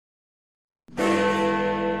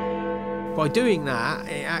by doing that,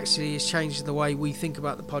 it actually has changed the way we think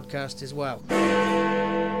about the podcast as well.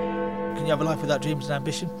 Can you have a life without dreams and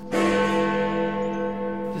ambition?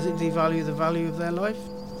 Does it devalue the value of their life?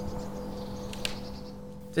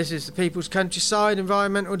 This is the People's Countryside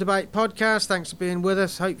Environmental Debate Podcast. Thanks for being with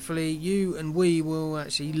us. Hopefully you and we will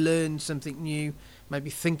actually learn something new, maybe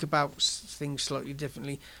think about things slightly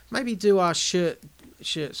differently, maybe do our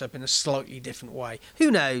shirts up in a slightly different way. Who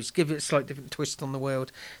knows? Give it a slightly different twist on the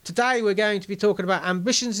world. Today we're going to be talking about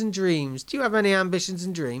ambitions and dreams. Do you have any ambitions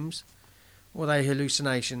and dreams? Or are they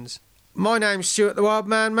hallucinations? My name's Stuart the Wild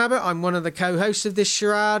Man Mabbott. I'm one of the co-hosts of this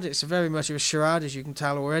charade. It's very much of a charade, as you can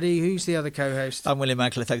tell already. Who's the other co-host? I'm William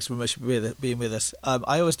Ankler. Thanks very much for being with us.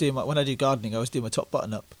 I always do when I do gardening, I always do my top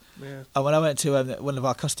button up. Yeah. And when I went to one of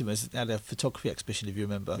our customers, they had a photography exhibition, if you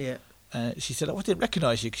remember. Yeah. She said, I didn't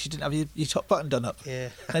recognise you because you didn't have your top button done up. Yeah.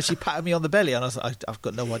 And she patted me on the belly, and I was like, I've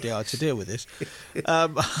got no idea how to deal with this.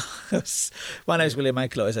 My name's William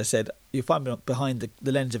Ankler, as I said. You'll find me behind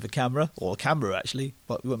the lens of a camera, or a camera actually,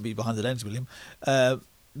 but you won't be behind the lens, William.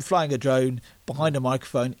 Flying a drone, behind a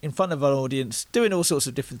microphone, in front of an audience, doing all sorts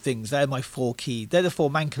of different things. They're the four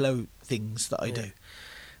Mankelo things that I do.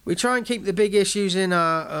 We try and keep the big issues in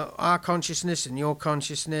our consciousness and your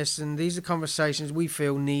consciousness, and these are conversations we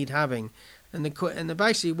feel need having. And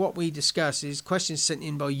basically what we discuss is questions sent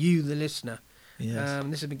in by you, the listener. Yes.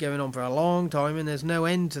 This has been going on for a long time, and there's no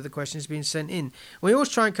end to the questions being sent in. We always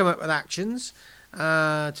try and come up with actions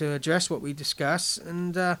to address what we discuss,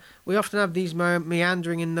 and we often have these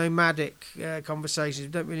meandering and nomadic conversations.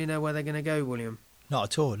 We don't really know where they're going to go, William. Not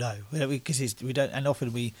at all, no. Because we don't, and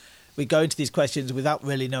often we go into these questions without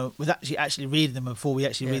actually reading them before we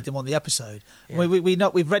actually read them on the episode. Yeah.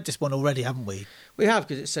 We've read this one already, haven't we? We have,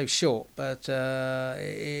 because it's so short, but but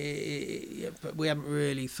we haven't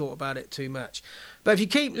really thought about it too much. But if you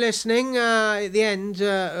keep listening, at the end,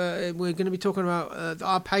 we're going to be talking about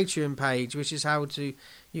our Patreon page, which is how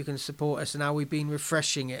you can support us and how we've been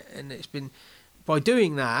refreshing it. And it's been, by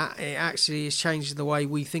doing that, it actually has changed the way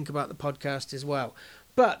we think about the podcast as well.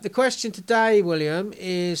 But the question today, William,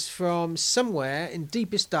 is from somewhere in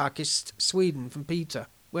deepest, darkest Sweden, from Peter.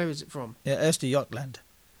 Where is it from? Yeah, Östergötland.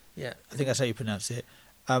 Yeah. I think that's how you pronounce it.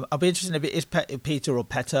 I'll be interested if it is Peter or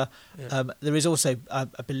Petter. Yeah. There is also, I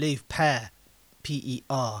believe, Per,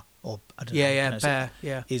 P-E-R, or I don't know. Yeah, Per,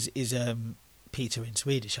 yeah. Is Peter in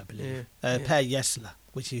Swedish, I believe. Yeah. Per Gessler,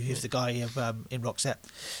 who's the guy in Roxette.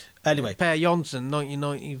 Anyway. Per Jonsson,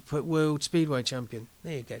 1990 World Speedway Champion.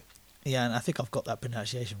 There you go. Yeah, and I think I've got that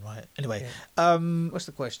pronunciation right. Anyway. Yeah. What's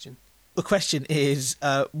the question? The question is,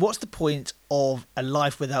 what's the point of a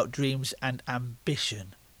life without dreams and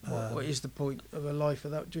ambition? What is the point of a life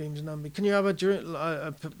without dreams and ambition? Can you have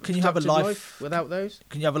a life without those?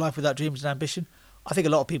 Can you have a life without dreams and ambition? I think a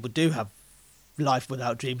lot of people do have life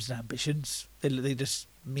without dreams and ambitions. They just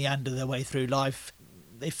meander their way through life.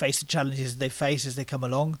 They face the challenges they face as they come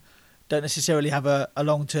along. Don't necessarily have a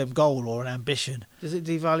long-term goal or an ambition. Does it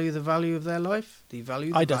devalue the value of their life?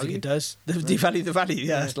 I don't think it does. Devalue the value,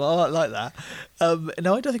 yes, like that.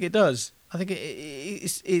 No, I don't think it does. I think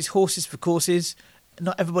it's horses for courses.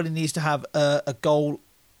 Not everybody needs to have a goal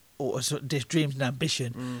or a sort of dreams and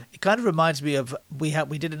ambition. It kind of reminds me of we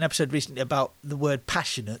did an episode recently about the word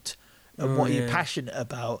passionate and what you're passionate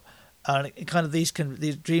about. And kind of these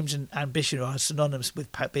dreams and ambition are synonymous with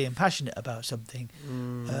being passionate about something.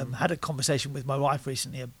 Had a conversation with my wife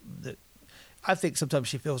recently that I think sometimes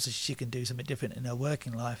she feels that she can do something different in her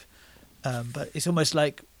working life, but it's almost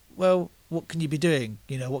like, well, what can you be doing?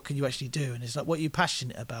 What can you actually do? And it's like, what are you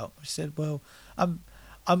passionate about? I said, well,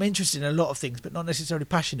 I'm interested in a lot of things, but not necessarily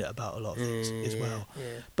passionate about a lot of things as well.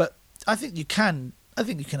 Yeah. But I think you can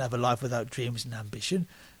have a life without dreams and ambition.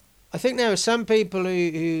 I think there are some people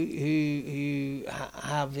who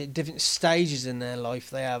have different stages in their life.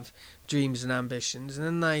 They have dreams and ambitions, and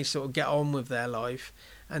then they sort of get on with their life,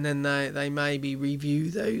 and then they maybe review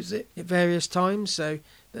those at various times, so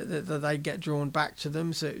that they get drawn back to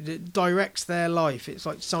them. So it directs their life. It's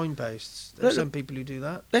like signposts. There are some people who do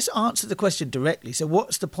that. Let's answer the question directly. So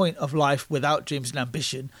what's the point of life without dreams and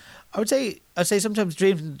ambition? I'd say sometimes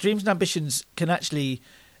dreams and ambitions can actually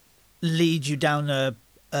lead you down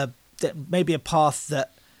maybe a path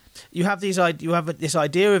that you have this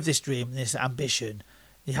idea of this dream, this ambition.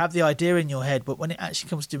 You have the idea in your head, but when it actually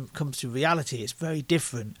comes to reality, it's very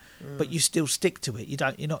different. But you still stick to it.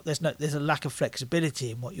 There's a lack of flexibility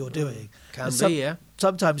in what you're doing.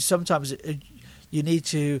 Sometimes you need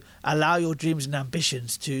to allow your dreams and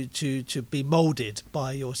ambitions to be molded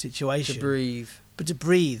by your situation. To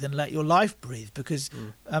breathe and let your life breathe, because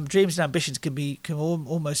dreams and ambitions can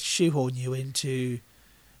almost shoehorn you into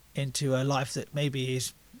a life that maybe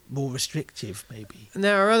is more restrictive, maybe. And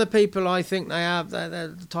there are other people, I think they're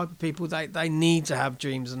the type of people they need to have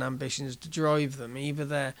dreams and ambitions to drive them. Either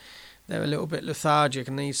they're a little bit lethargic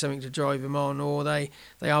and need something to drive them on, or they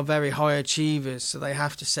are very high achievers, so they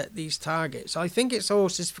have to set these targets. I think it's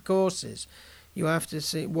horses for courses. You have to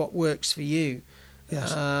see what works for you.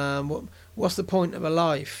 Yes. What's the point of a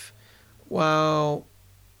life? Well,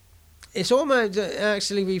 it's almost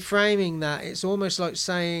actually reframing that. It's almost like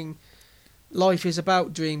saying life is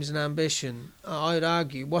about dreams and ambition. I'd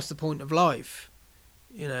argue, what's the point of life?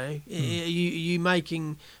 You know, you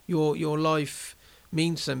making your life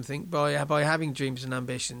mean something by having dreams and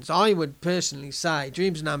ambitions. I would personally say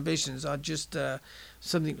dreams and ambitions are just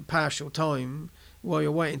something to pass your time while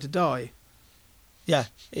you're waiting to die. Yeah,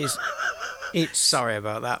 it's sorry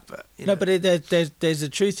about that, but but there's a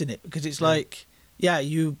truth in it, because it's like, yeah,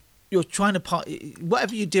 you're trying to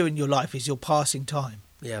whatever you do in your life is your passing time.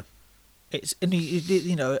 Yeah, it's, and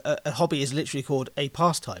you know, a hobby is literally called a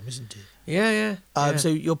pastime, isn't it? Yeah. So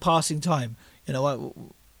you're passing time. You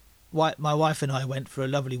know, my wife and I went for a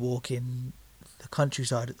lovely walk in the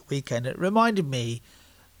countryside at the weekend. It reminded me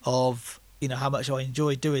of, you know, how much I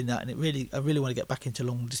enjoyed doing that, and I really want to get back into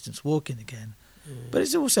long distance walking again. But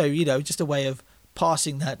it's also, you know, just a way of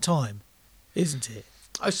passing that time, isn't it?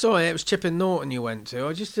 I saw it. It was Chipping Norton you went to. I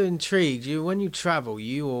was just intrigued. When you travel,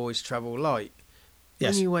 you always travel light.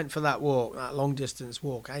 Yes. When you went for that walk, that long distance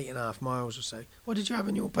walk, 8.5 miles or so, what did you have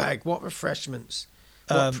in your bag? What refreshments?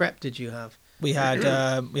 What prep did you have? We had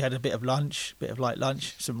a bit of lunch, bit of light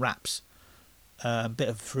lunch, some wraps, a bit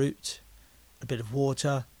of fruit, a bit of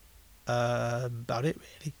water, about it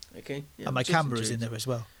really. Okay. Yeah, and my camera is in there as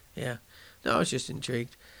well. Yeah. No, I was just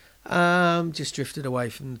intrigued. Just drifted away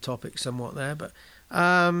from the topic somewhat there, but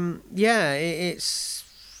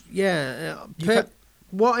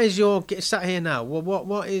what is your sat here now? Well,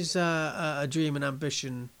 what is a dream and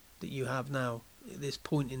ambition that you have now at this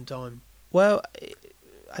point in time? Well,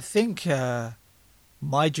 I think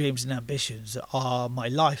my dreams and ambitions are my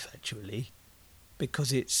life, actually,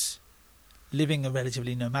 because it's living a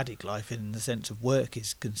relatively nomadic life in the sense of work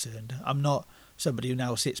is concerned. I'm not somebody who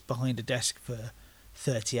now sits behind a desk for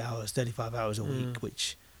 30 hours, 35 hours a week,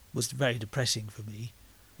 which was very depressing for me.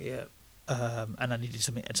 Yeah. And I needed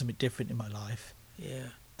something different in my life. Yeah.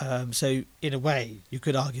 So in a way, you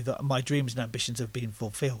could argue that my dreams and ambitions have been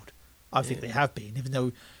fulfilled. I think they have been, even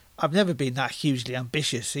though I've never been that hugely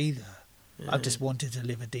ambitious either. Yeah. I've just wanted to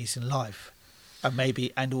live a decent life,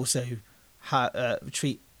 and also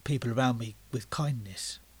treat people around me with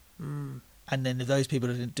kindness. And then if those people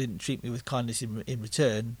didn't treat me with kindness in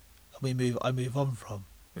return, I move on from.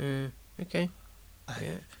 Okay.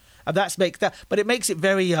 And but it makes it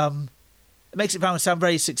very it makes it sound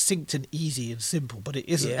very succinct and easy and simple, but it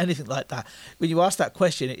isn't anything like that. When you ask that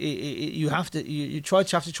question, you have to try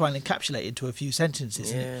and encapsulate it into a few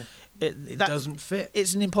sentences. Yeah. It doesn't fit.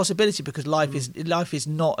 It's an impossibility, because life is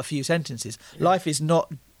not a few sentences. Yeah. Life is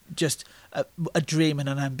not just a dream and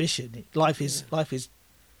an ambition. Life is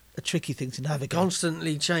a tricky thing to navigate. A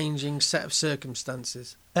constantly changing set of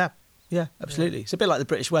circumstances. Yeah, absolutely. Yeah. It's a bit like the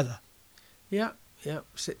British weather. Yeah.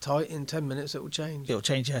 Sit tight. In 10 minutes, it will change. It'll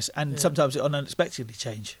change, yes, and sometimes it will unexpectedly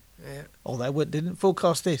change. Yeah. Although I didn't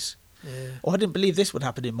forecast this. Yeah. Or I didn't believe this would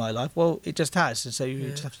happen in my life. Well, it just has, and so you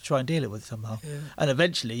just have to try and deal it with it somehow. Yeah. And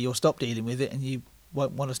eventually, you'll stop dealing with it, and you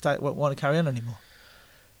won't want to carry on anymore.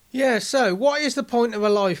 Yeah. So, what is the point of a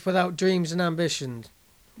life without dreams and ambitions?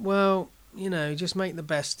 Well, just make the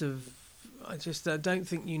best of. I don't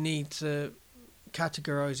think you need to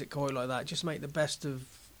categorise it quite like that. Just make the best of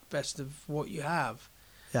what you have.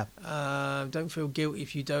 Yeah. Don't feel guilty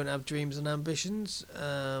if you don't have dreams and ambitions.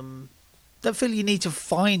 Don't feel you need to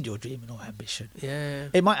find your dream or ambition. Yeah.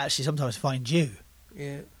 It might actually sometimes find you.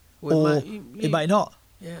 Yeah. Or it might not.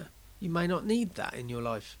 Yeah. You may not need that in your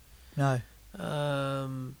life. No.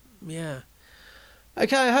 Yeah.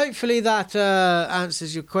 Okay, hopefully that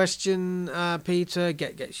answers your question, Peter.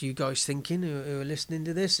 Gets you guys thinking who are listening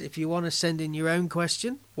to this. If you want to send in your own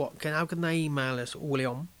question, how can they email us,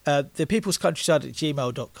 William?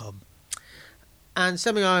 thepeoplescountryside@gmail.com. And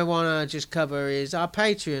something I want to just cover is our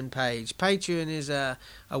Patreon page. Patreon is a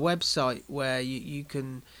website where you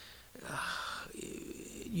can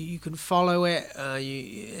follow it.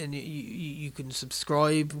 You can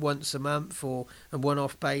subscribe once a month or a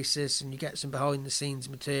one-off basis, and you get some behind-the-scenes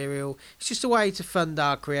material. It's just a way to fund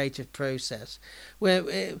our creative process.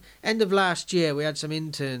 End of last year, we had some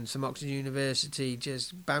interns from Oxford University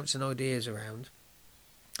just bouncing ideas around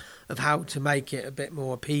of how to make it a bit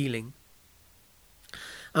more appealing.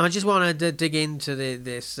 And I just wanted to dig into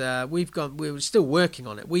this. We're still working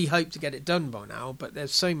on it. We hope to get it done by now, but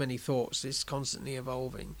there's so many thoughts. It's constantly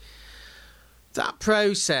evolving. That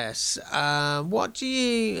process. How do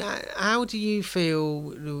you feel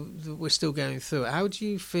that we're still going through it? How do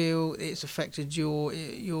you feel it's affected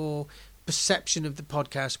your perception of the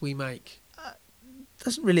podcast we make?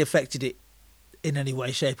 Doesn't really affected it in any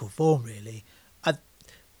way, shape, or form. Really,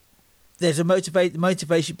 there's a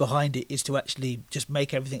motivation behind it is to actually just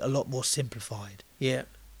make everything a lot more simplified. Yeah.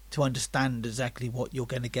 To understand exactly what you're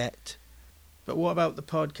going to get. But what about the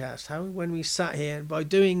podcast? How, when we sat here, by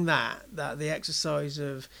doing that the exercise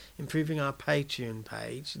of improving our Patreon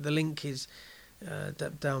page, the link is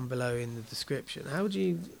down below in the description. How do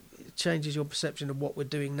you changes your perception of what we're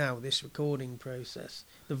doing now? This recording process,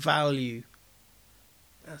 the value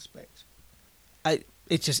aspect.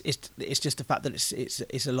 It's just the fact that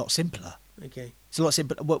it's a lot simpler. Okay. It's a lot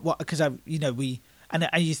simpler. Because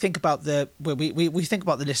you think about we think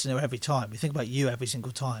about the listener every time. We think about you every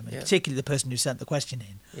single time, and particularly the person who sent the question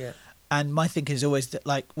in. Yeah. And my thinking is always that,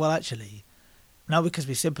 like, well, actually, now because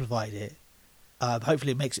we simplified it,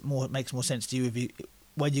 hopefully it makes more sense to you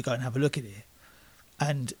when you go and have a look at it.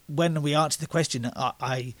 And when we answer the question,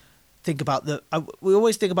 I think about we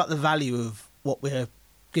always think about the value of what we're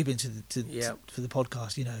giving for the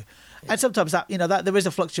podcast, and sometimes that there is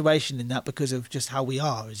a fluctuation in that because of just how we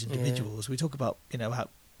are as individuals. We talk about how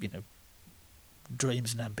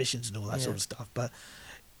dreams and ambitions and all that sort of stuff, but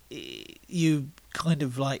you kind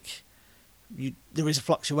of like there is a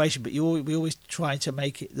fluctuation, but we always try to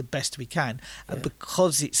make it the best we can, and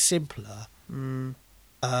because it's simpler,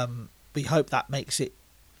 we hope that makes it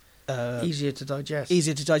easier to digest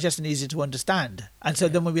and easier to understand. And so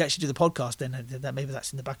then when we actually do the podcast, then maybe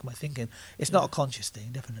that's in the back of my thinking. It's not a conscious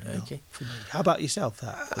thing, definitely not for me. How about yourself?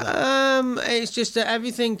 It's just that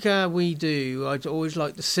everything we do, I'd always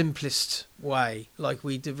like the simplest way. Like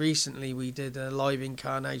we did recently, we did a live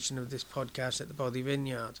incarnation of this podcast at the Body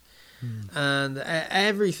Vineyard, and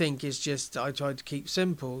everything is just I tried to keep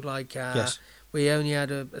simple. Like we only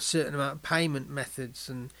had a certain amount of payment methods,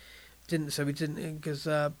 and we didn't because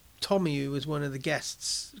Tommy, who was one of the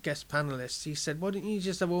guest panelists, he said, why don't you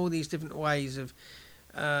just have all these different ways of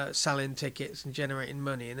selling tickets and generating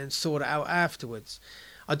money and then sort it out afterwards?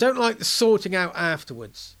 I don't like the sorting out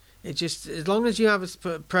afterwards. It just, as long as you have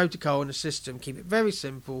a protocol and a system, keep it very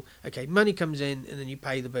simple. Okay, money comes in and then you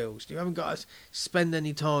pay the bills. You haven't got to spend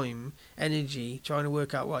any time, energy trying to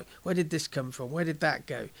work out, right, where did this come from? Where did that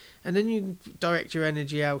go? And then you direct your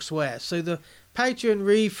energy elsewhere. So the Patreon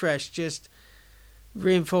refresh just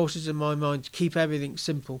reinforces in my mind to keep everything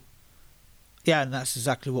simple. Yeah, and that's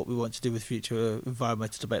exactly what we want to do with future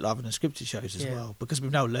Environmental Debate Live and Unscripted shows as well, because we've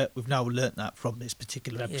now learnt that from this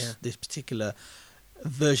particular this particular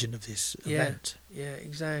version of this event. Yeah,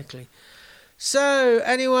 exactly. So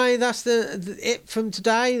anyway, that's it from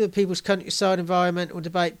today, the People's Countryside Environmental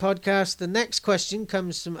Debate podcast. The next question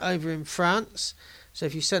comes from over in France, so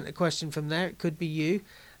if you sent a question from there, it could be you.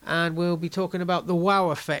 And we'll be talking about the wow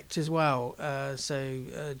effect as well.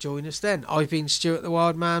 So join us then. I've been Stuart the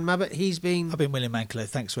Wild Man Mabbott. I've been William Manklow.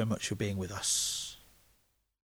 Thanks very much for being with us.